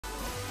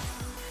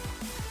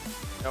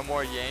No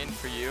more Yane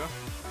for you.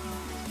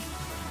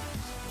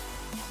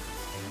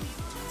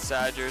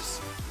 Sadgers.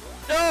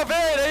 Yo,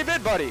 Varied, how you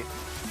been, buddy?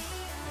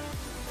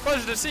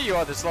 Pleasure to see you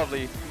on this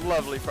lovely,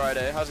 lovely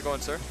Friday. How's it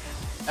going, sir?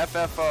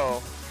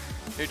 FFO.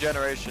 New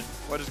generation.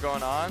 What is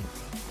going on?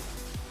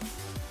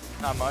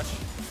 Not much.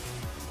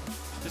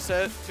 You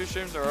said 2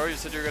 streams in a row. You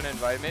said you were going to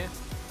invite me.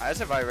 I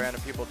just invite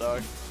random people,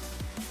 dog.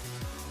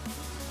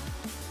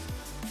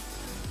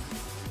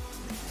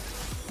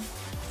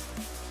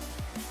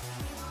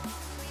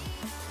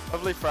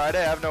 Lovely Friday.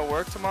 I have no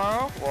work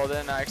tomorrow. Well,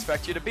 then I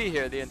expect you to be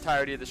here the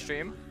entirety of the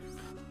stream.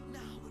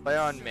 Play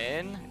on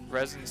main.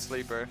 Resin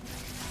Sleeper.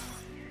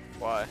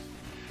 Why?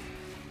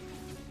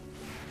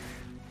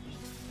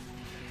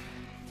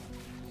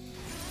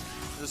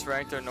 Just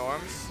ranked their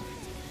norms.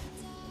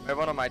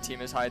 Everyone on my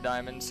team is high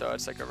diamond, so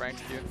it's like a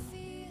ranked queue.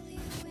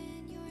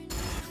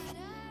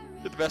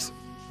 You're the best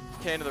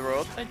Kayn of the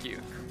world. Thank you.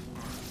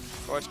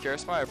 Watch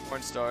Karasmai or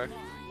Porn Star?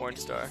 Porn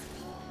Star.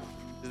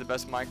 He's the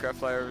best Minecraft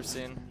player I've ever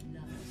seen.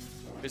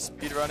 He's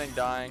speedrunning,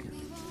 dying.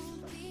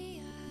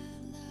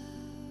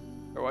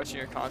 We're watching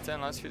your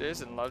content last few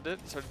days and loved it.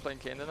 Started playing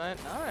Kayn tonight.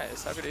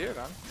 Nice. Happy to hear,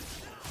 man.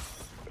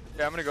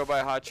 Yeah, I'm gonna go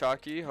buy Hot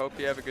Chalky. Hope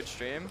you have a good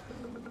stream.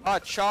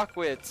 Hot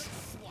chocolate.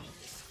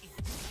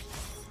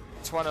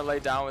 Just want to lay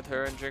down with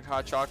her and drink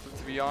hot chocolate,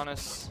 to be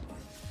honest.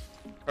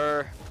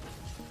 Her.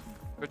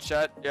 Good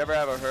chat. You ever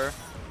have a her?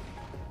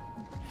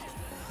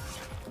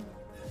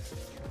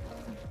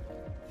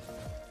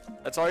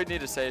 That's all you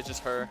need to say is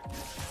just her.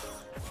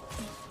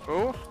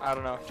 Who? I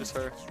don't know. Just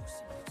her.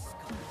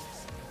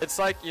 It's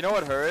like, you know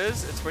what her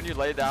is? It's when you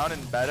lay down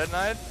in bed at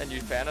night and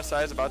you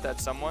fantasize about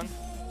that someone.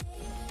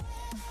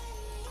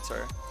 It's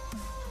her.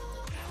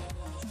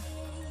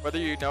 Whether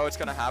you know it's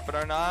gonna happen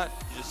or not,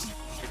 you just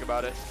think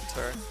about it. It's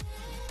her.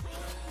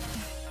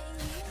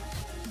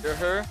 You're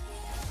her?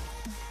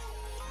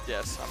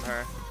 Yes, I'm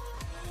her.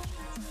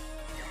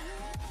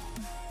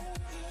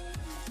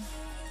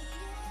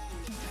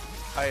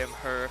 I am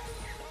her.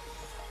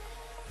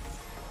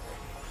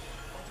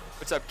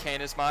 What's up,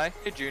 Kayn is my?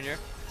 Hey, Junior.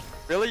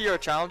 Really? You're a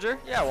challenger?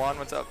 Yeah, Juan,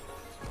 what's up?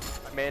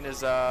 My main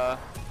is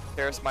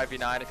Karasmai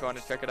V9 if you want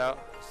to check it out.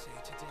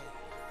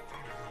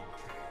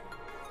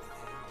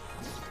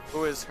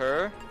 Who is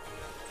her?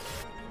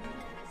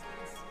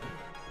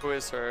 Who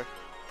is her?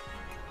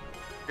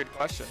 Good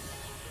question.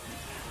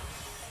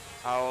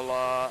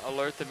 I'll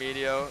alert the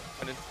media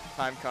when the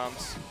time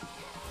comes.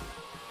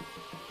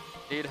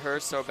 Need her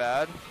so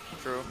bad.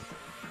 True.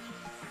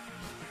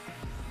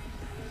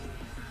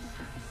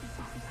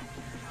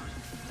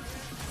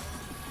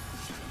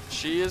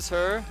 She is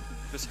her?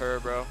 Just her,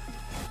 bro.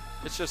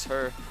 It's just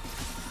her.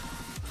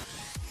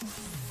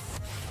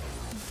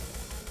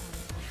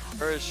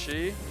 Her is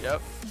she?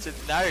 Yep. See,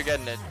 now you're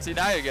getting it. See,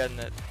 now you're getting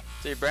it.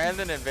 See,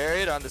 Brandon and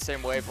Varied are on the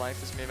same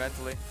wavelength as me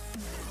mentally.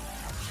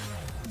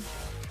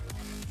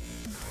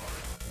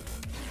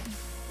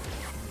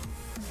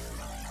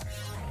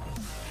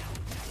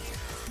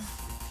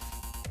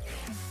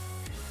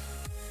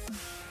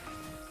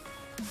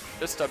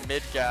 Just a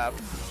mid gap.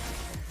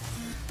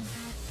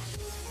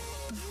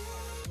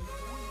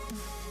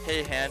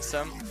 Hey,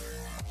 handsome.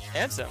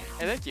 Handsome.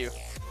 Hey, thank you.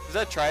 Is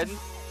that Trident?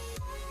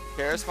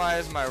 Karasmai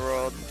is my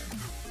world.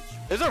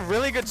 There's a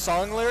really good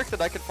song lyric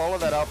that I could follow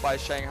that up by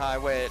Shanghai.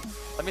 Wait,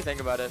 let me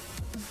think about it.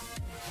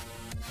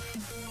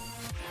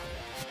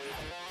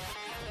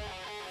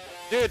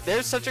 Dude,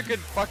 there's such a good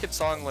fucking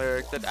song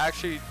lyric that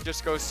actually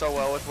just goes so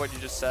well with what you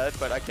just said,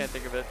 but I can't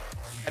think of it.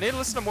 I need to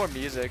listen to more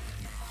music.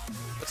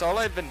 That's all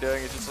I've been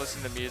doing is just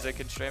listening to music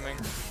and streaming.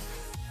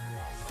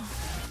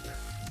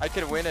 I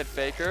could win at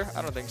Faker?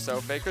 I don't think so.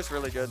 Faker's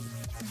really good.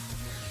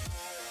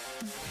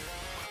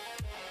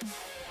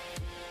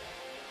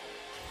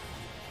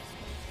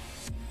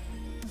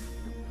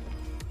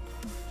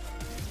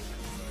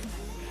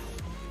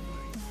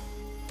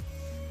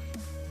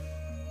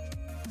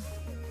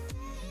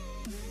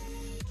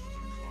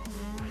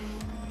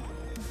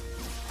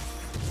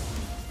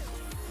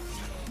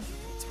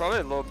 It's probably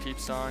a Lil Peep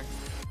song.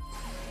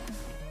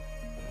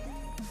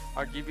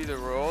 I'll give you the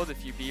world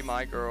if you be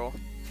my girl.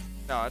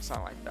 No, it's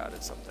not like that.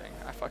 It's something.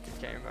 I fucking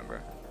can't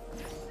remember.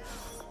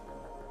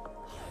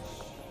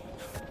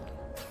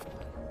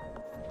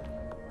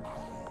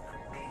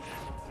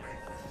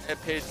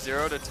 Hit page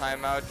 0 to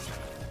timeout.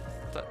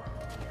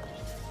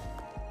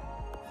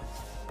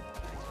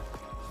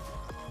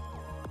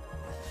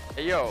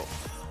 Hey, yo.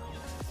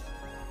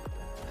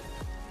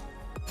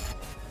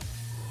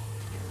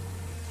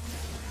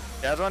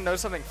 You guys want to know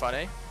something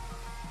funny?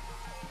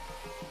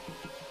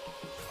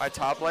 My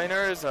top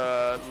laner is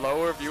a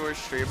lower viewer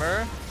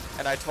streamer,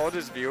 and I told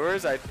his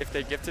viewers if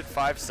they gifted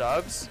 5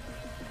 subs,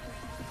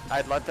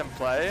 I'd let them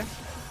play.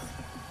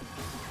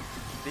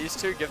 These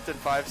two gifted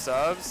 5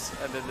 subs,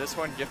 and then this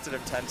one gifted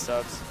him 10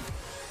 subs.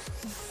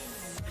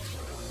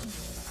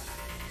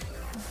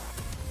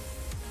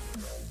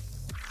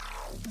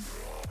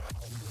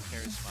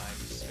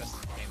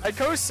 Hi,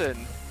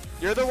 Kosin.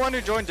 You're the one who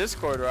joined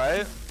Discord,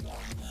 right?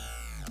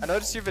 I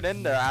noticed you've been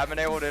in there. I haven't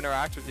been able to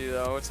interact with you,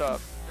 though. What's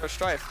up? Yo,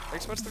 Strife,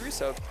 thanks so much for the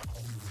resub.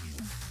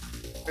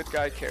 Good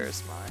guy,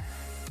 Karasmai.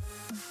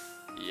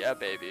 Yeah,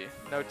 baby.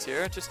 No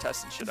tier, just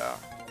testing shit out.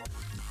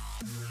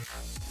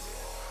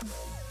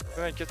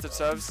 Go ahead, gifted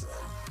subs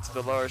to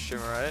the lower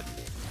streamer, right?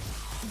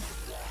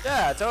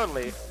 Yeah,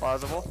 totally.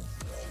 Plausible.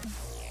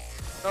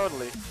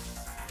 Totally.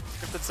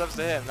 Gifted subs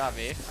to him, not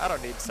me. I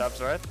don't need subs,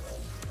 right?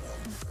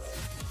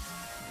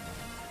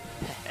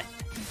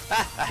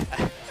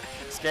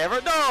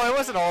 Scammer? No, it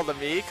wasn't all to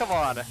me. Come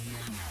on.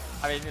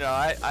 I mean, you know,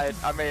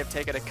 I may have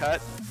taken a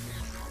cut.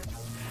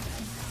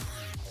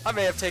 I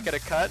may have taken a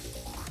cut.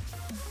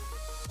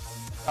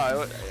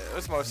 Oh, it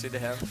was mostly to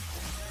him.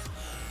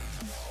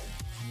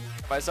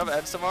 My sub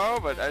ends tomorrow,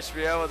 but I should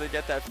be able to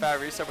get that fat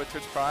resub with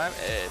Twitch Prime.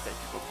 Hey, thank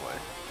you, good boy.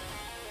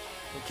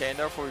 And Kayn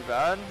therefore be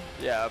bad?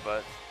 Yeah,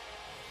 but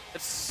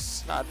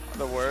it's not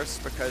the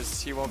worst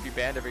because he won't be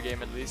banned every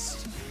game at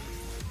least.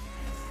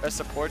 Best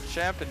support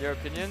champ in your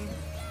opinion?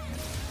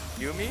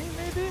 Yumi,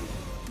 maybe?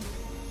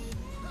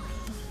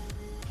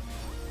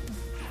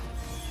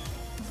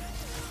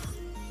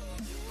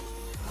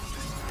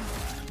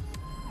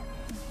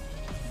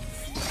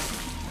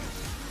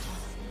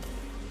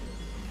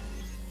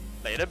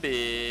 Later,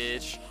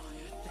 bitch.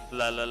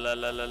 La la la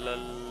la la la.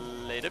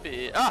 Later,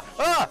 bitch. Ah!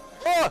 Ah!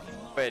 Ah!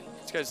 Wait,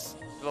 this guy's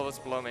levels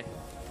below me.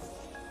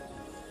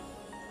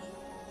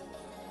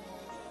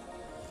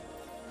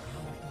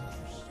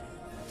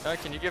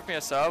 Can you give me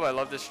a sub? I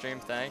love this stream,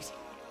 thanks.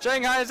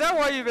 Shanghai, is that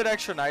why you've been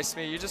extra nice to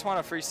me? You just want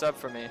a free sub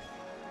from me.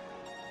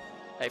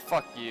 Hey,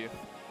 fuck you.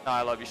 No,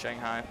 I love you,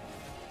 Shanghai.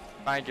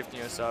 I ain't gifting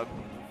you a sub.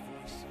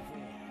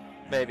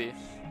 Maybe.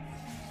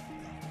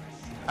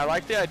 I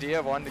like the idea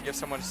of wanting to give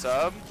someone a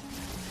sub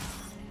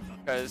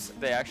because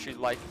they actually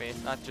like me,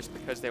 not just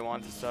because they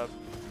want to sub.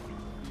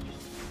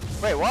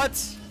 Wait, what?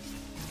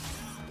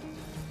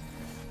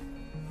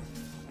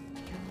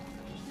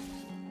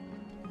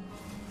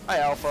 Hi,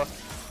 Alpha.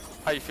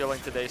 How you feeling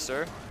today,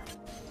 sir?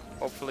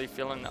 Hopefully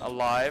feeling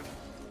alive.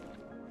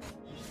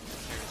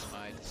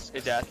 Hey,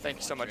 Dad. Thank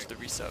you so much for the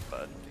resub,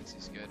 bud. Thinks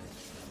he's good.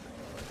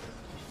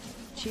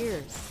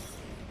 Cheers.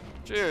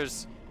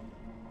 Cheers.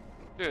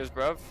 Cheers,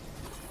 bruv.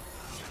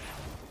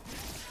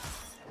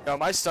 Yo,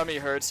 my stomach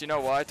hurts. You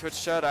know why,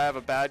 Twitch chat? I have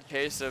a bad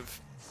case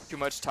of too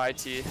much Thai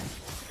tea.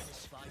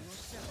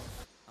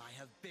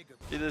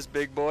 See this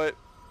big boy?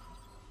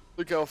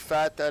 Look how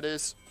fat that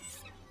is.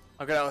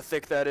 Look at how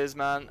thick that is,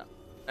 man.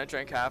 I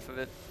drank half of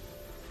it.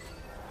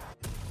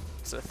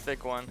 It's a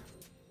thick one.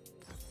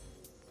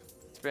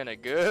 It's been a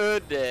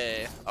good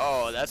day.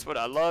 Oh, that's what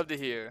I love to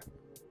hear.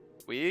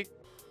 Weak?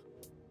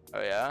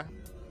 Oh, yeah?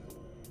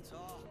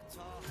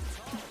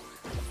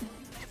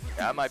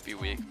 Yeah, I might be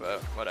weak,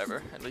 but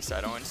whatever. At least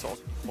I don't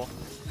insult people.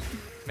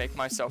 Make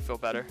myself feel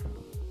better.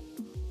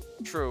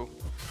 True.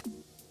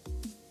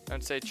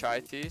 Don't say chai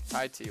tea.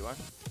 Thai tea, what?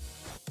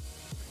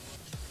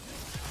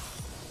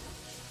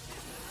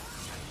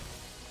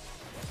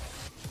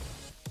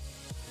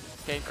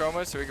 Kayn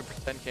chroma so we can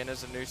pretend Kayn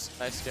has a new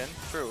nice skin.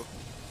 True.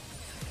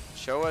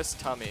 Show us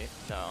tummy.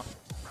 No.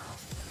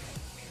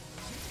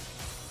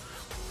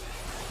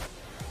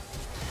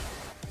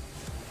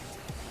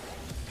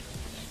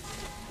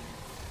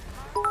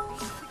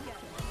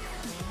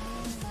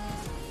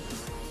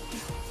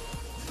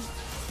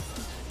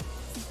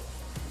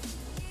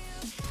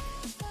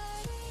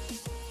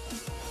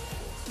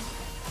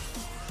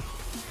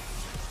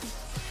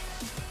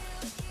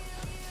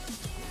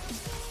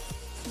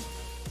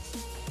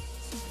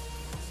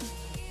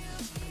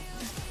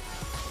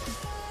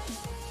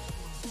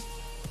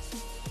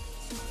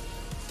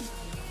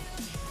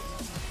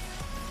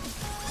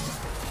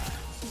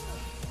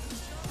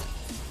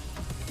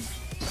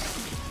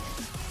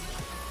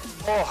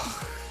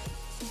 Oh.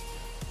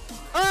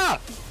 Ah!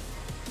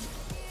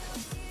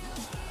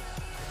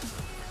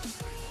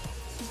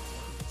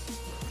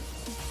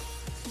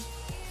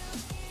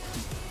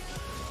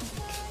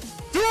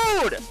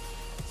 Dude!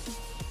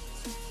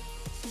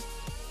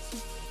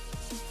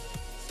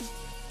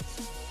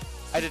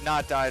 I did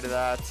not die to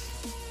that.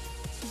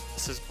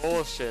 This is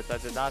bullshit. I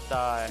did not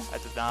die. I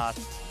did not.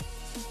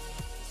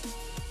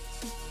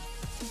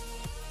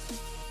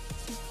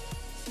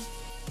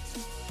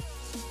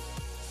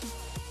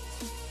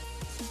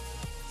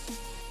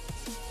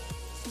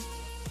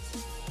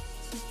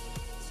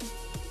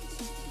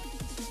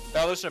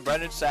 Y'all listen to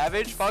Brendan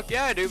Savage? Fuck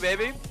yeah, I do,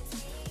 baby.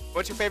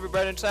 What's your favorite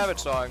Brendan Savage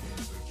song?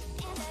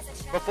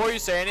 Before you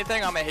say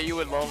anything, I'm gonna hit you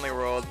with Lonely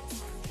World.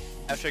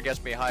 That shit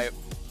gets me hype.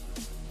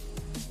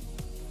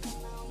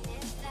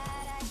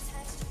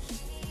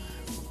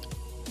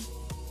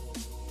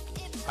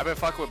 I've been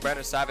fucking with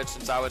Brendan Savage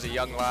since I was a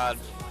young lad.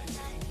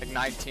 Like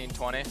 19,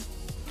 20.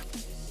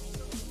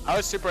 I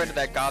was super into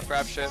that goth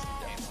rap shit.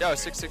 Yo,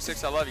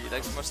 666, I love you.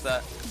 Thanks so much for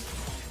that.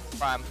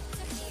 Prime.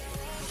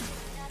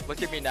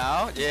 Look at me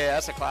now. Yeah,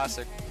 that's a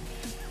classic.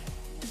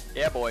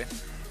 Yeah, boy.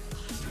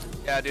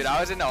 Yeah, dude,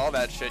 I was into all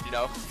that shit, you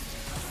know.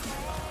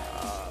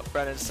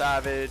 Brendan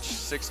Savage,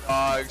 Six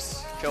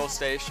Dogs, Kill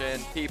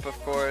Station, Peep, of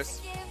course.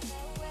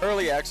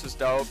 Early X was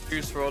dope.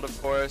 Juice WRLD,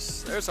 of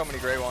course. There's so many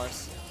great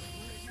ones.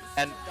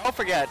 And don't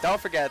forget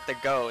the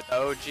GOAT, the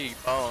OG,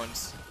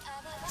 Bones.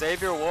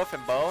 Xavier Wolf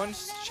and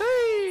Bones.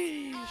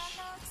 Sheesh.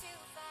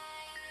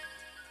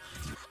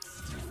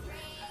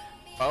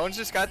 Bones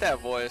just got that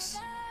voice.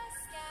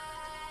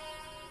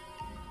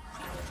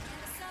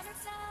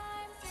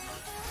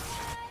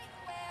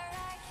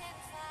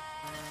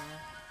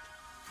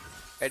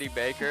 Eddie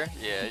Baker.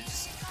 Yeah,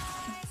 just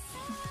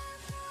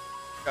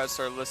gotta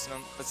start listening.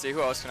 Let's see,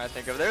 who else can I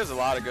think of? There's a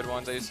lot of good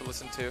ones I used to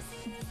listen to.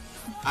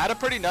 I had a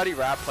pretty nutty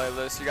rap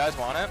playlist. You guys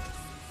want it?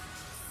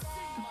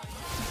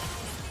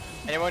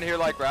 Anyone here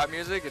like rap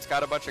music? It's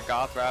got a bunch of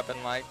goth rap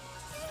and like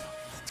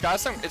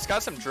it's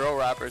got some drill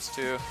rappers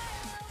too.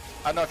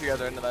 I don't know if you guys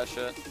are into that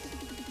shit.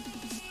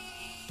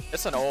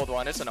 It's an old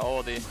one. It's an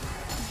oldie.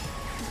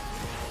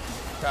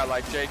 Got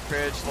like Jake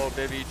Cridge, Lil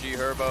Bibby, G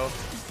Herbo,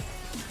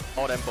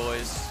 all them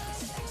boys.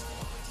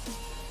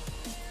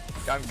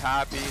 Young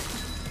Copy.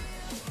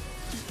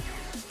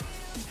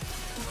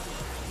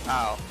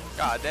 Ow.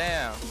 God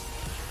damn.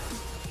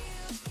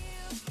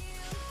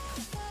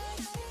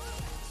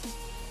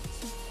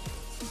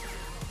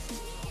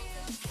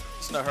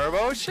 Listen to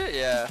Herbo? Shit,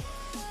 yeah.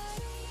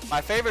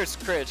 My favorite's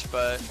Critch,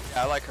 but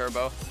yeah, I like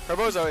Herbo.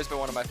 Herbo's always been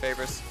one of my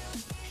favorites.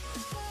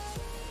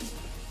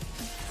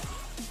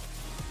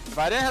 If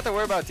I didn't have to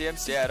worry about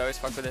DMCA, I'd always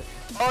fuck with it.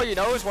 Oh, you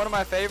know who's one of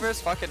my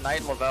favorites? Fucking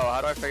Knight Lavelle.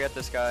 How do I forget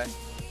this guy?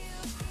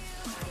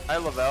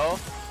 Knight Lavelle?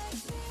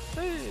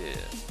 Hey.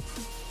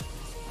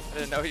 I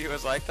didn't know he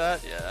was like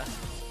that. Yeah.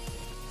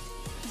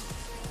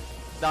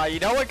 Nah, you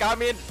know what got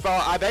me in, bro?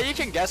 I bet you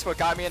can guess what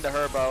got me into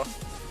Herbo.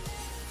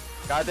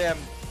 Goddamn,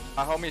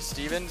 my homie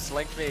Stevens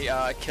linked me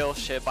Kill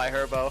Shit by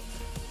Herbo.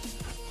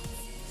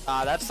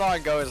 That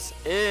song goes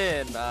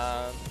in,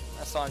 man.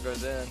 That song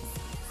goes in.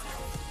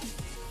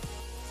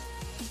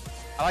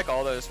 I like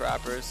all those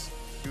rappers.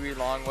 Huey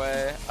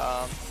Longway.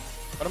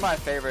 One of my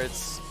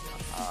favorites.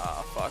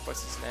 Fuck,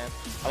 what's his name?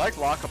 I like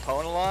La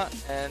Capone a lot,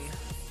 and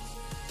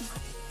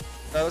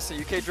I listen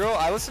to UK Drill.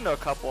 I listened to a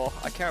couple.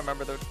 I can't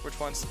remember which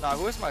ones. Nah,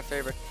 who was my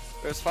favorite?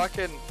 It was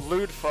fucking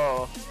Lude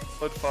Foe.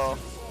 Lude Foe.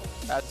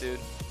 That dude.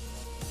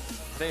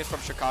 I think he's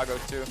from Chicago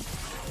too.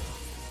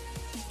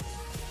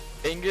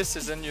 Bingus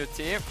is in your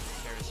team.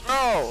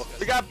 Bro,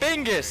 we got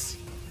Bingus.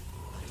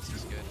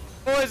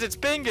 Boys, it's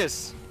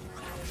Bingus.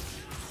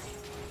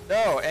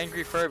 No,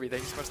 Angry Furby.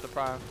 Thank you so much for the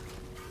prime.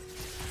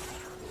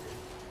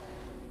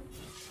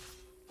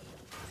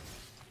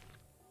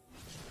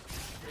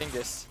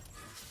 Bingus.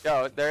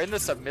 Yo, they're in the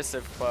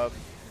submissive club.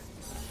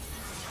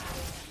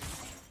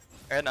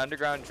 And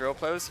underground drill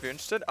playlist if you're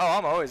interested. Oh,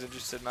 I'm always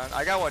interested, man.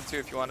 I got one too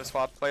if you want to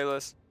swap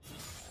playlist.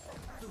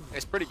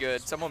 It's pretty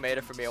good. Someone made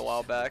it for me a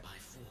while back.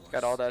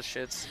 Got all that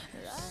shits.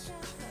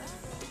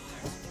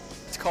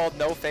 It's called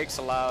No Fakes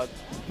Allowed.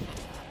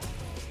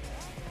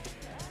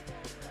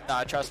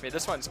 Nah, trust me,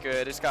 this one's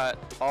good. It's got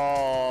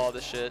all the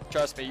shit.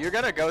 Trust me, you're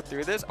gonna go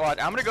through this. Oh, I'm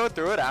gonna go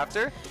through it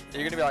after. And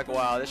you're gonna be like,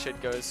 wow, this shit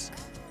goes.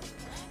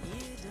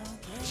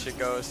 This shit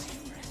goes.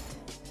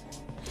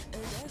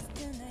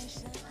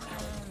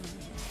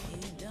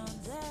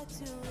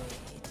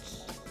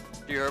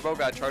 Herbo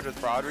got charged with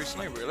fraud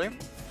recently? Really?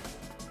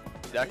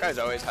 That guy's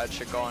always had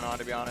shit going on,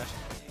 to be honest.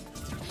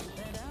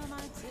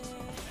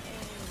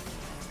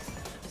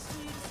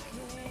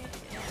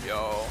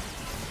 Yo.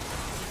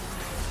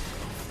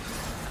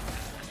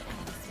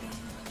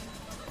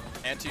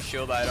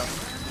 Anti-shield item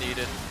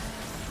needed.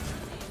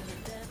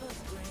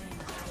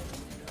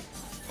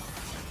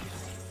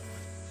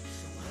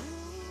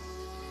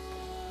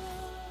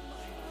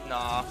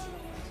 Nah.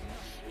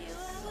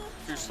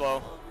 Too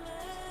slow.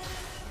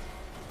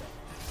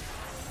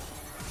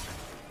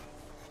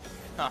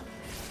 Huh.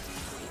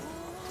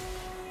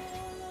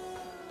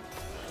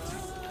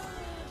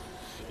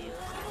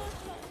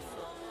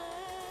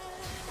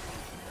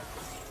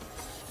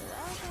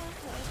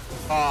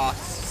 Ah,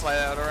 slight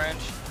out of range.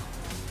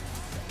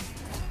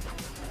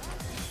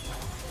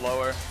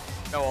 Lower.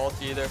 No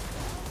ult either.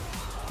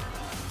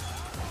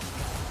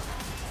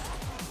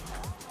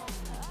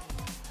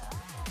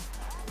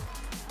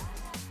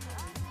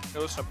 You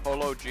listen to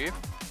Polo G?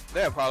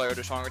 They probably are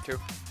the stronger too.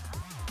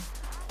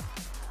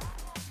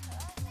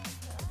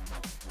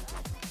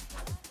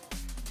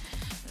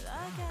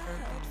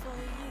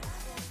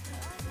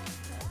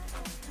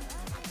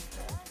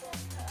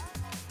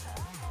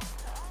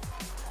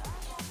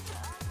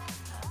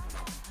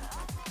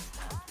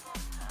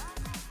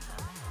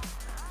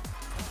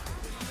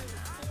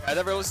 I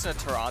never listened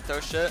to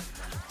Toronto shit.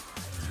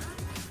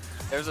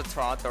 There's a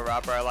Toronto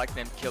rapper I like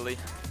named Killy.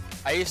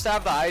 I used to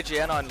have the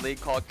IGN on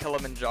League called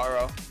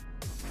Kilimanjaro.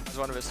 It was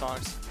one of his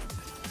songs.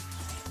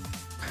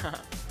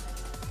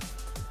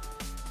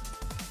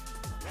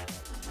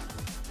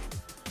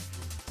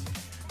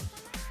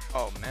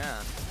 Oh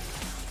man.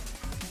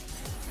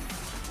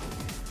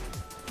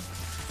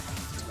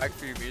 Respect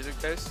for your music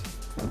taste.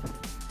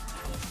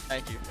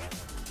 Thank you.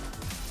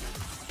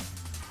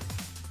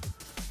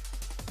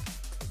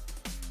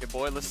 Your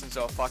boy listens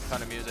to a fuck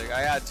ton of music.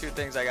 I got two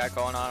things I got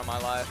going on in my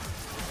life.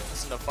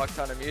 Listen to a fuck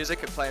ton of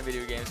music and playing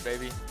video games,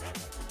 baby.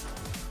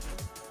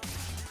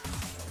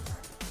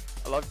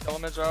 I love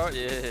Kilimanjaro.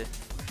 Yeah.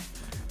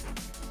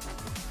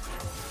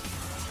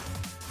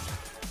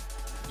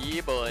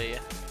 Yeah, boy.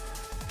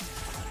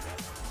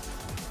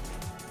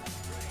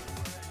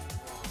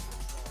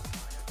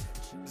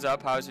 What's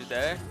up? How's your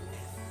day?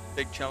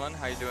 Big chillin'.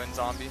 How you doing,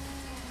 zombie?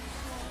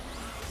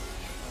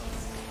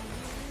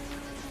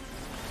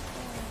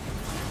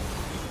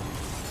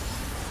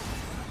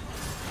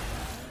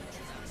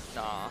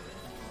 Nah.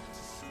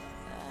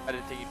 I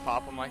didn't think he'd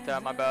pop him like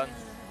that. My bad.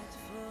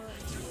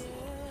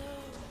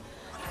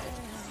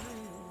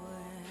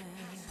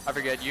 I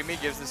forget.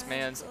 Yumi gives this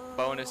man's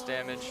bonus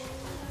damage.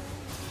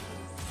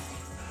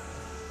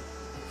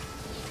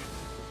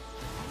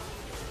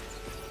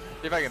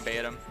 See if I can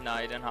bait him. Nah,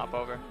 he didn't hop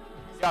over.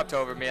 If he hopped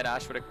over, me and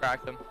Ash would have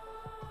cracked him.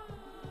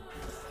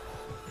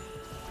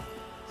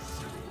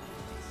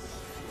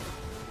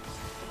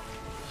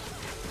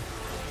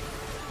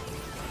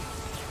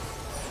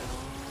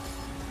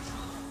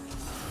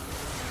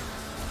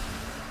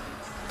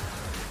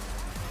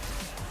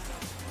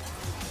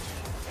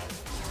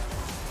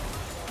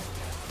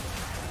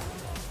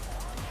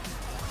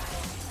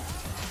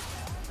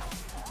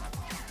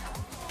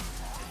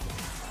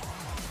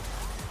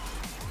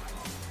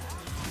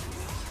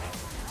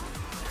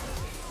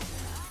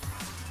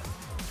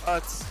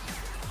 Let's.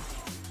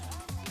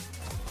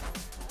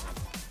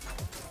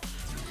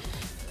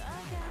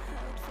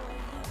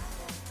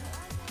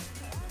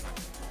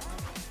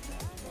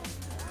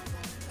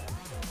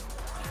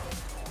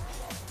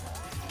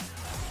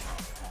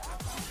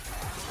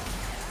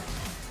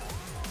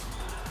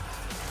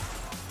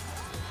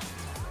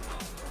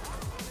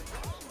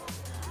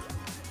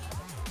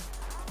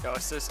 Yo,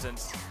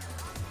 assistance.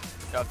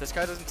 Yo, if this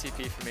guy doesn't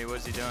TP for me, what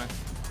is he doing?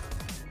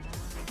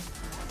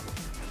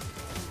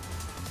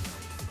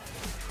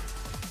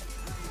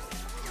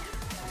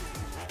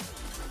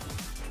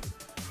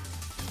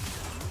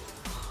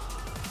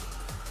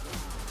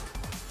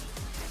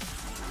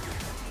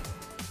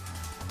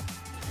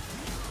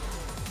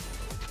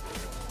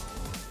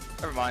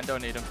 Never mind,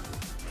 don't need him.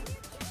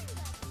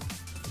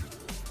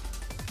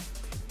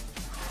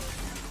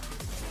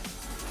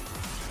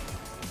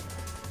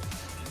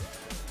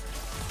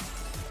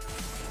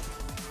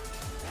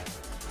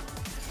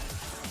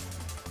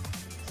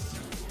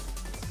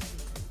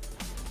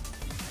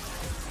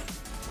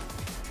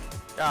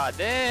 God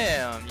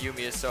damn, Yumi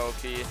is so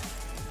OP.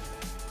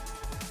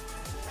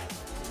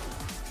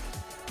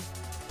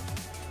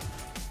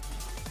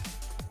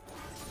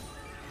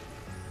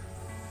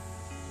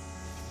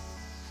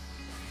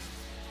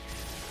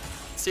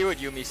 See what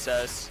Yumi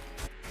says.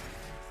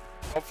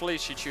 Hopefully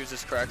she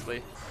chooses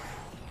correctly.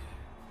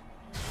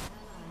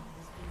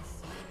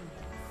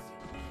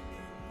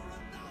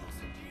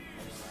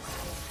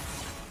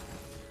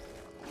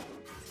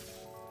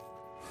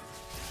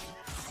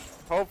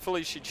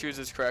 Hopefully she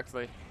chooses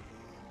correctly.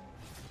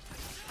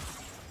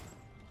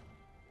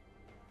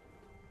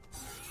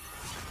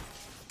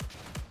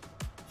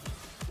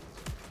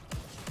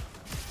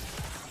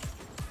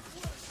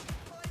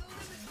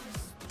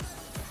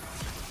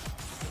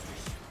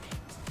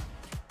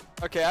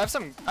 Okay, I have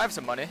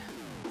some money.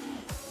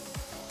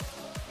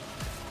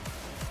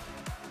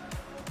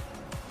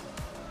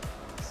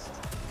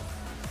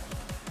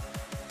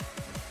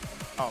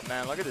 Oh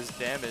man, look at this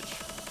damage.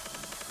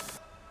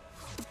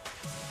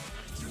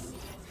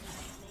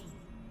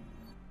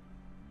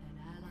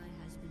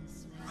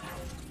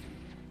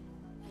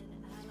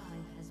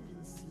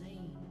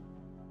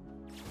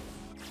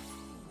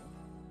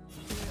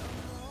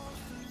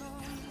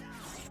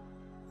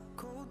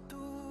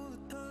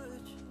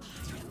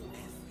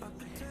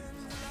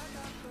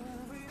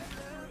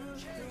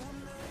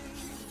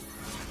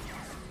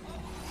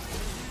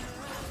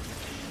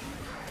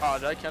 Oh,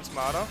 did I cancel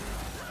my auto?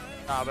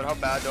 Nah, but how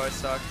bad do I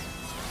suck?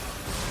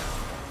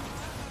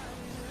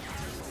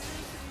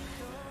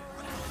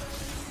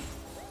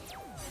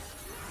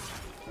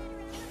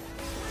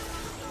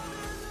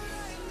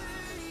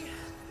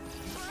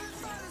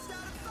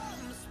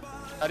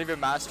 Not even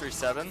Mastery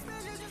 7?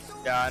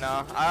 Yeah, I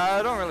know.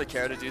 I don't really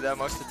care to do that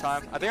most of the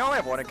time. I think I only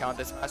have one account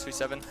that's Mastery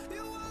 7.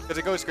 Because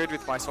it goes great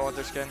with my Soul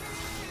Hunter skin.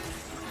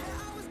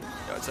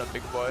 Yo, what's up,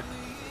 big boy?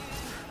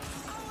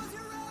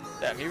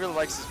 Damn, he really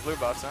likes his blue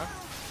buffs, huh?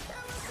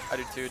 I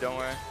do too, don't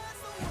worry.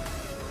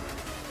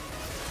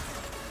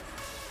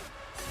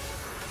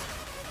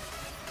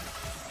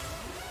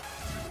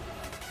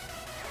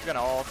 He's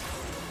gonna ult.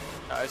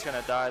 No, he's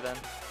gonna die then.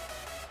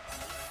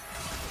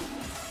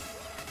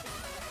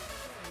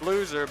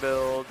 Loser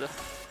build,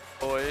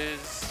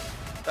 boys.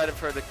 Excited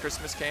for the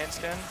Christmas Kayn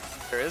skin?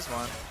 There is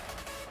one.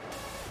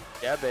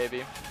 Yeah,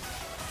 baby.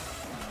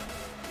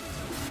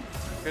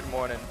 Good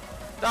morning.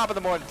 Top of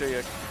the morning to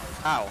you.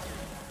 Ow.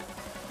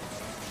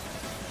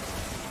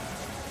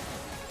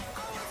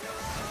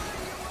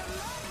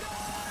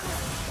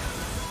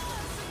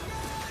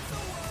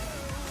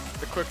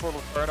 The quick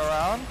little turn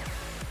around.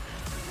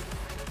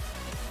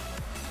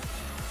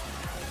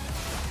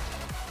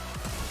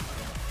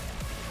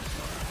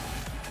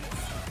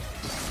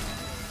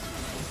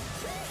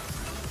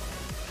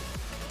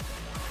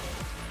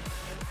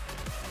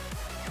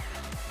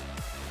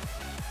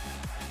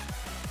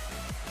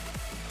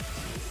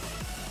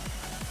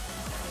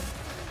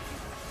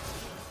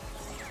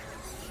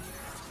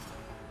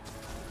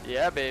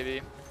 Yeah,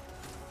 baby.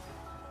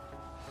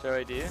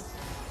 Joey D.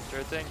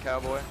 Sure thing,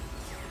 cowboy.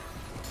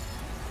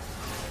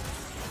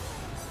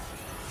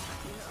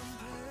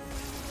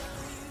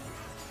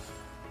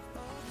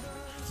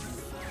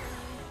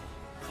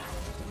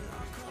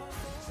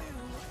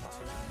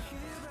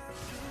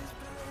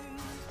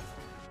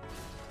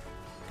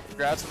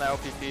 Congrats on the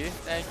LPP.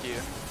 Thank you.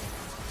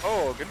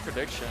 Oh, good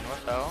prediction.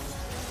 What the hell?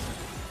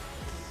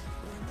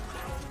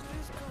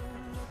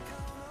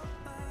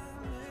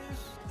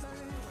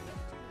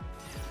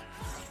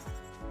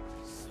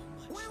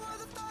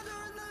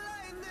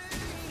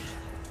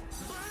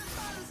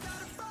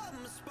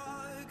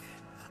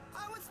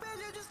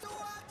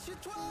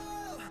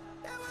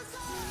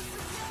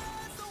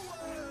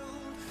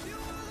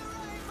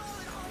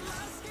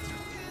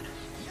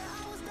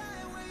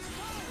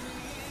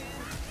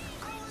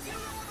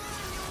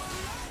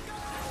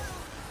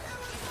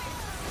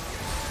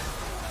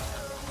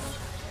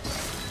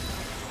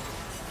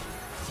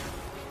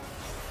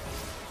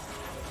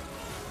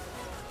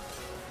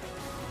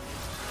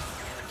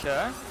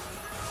 Okay.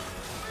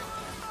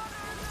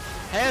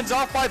 Hands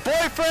off my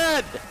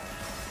boyfriend!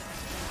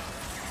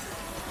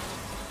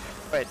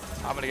 Wait,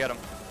 I'm gonna get him.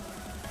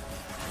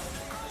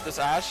 This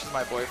Ash is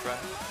my boyfriend.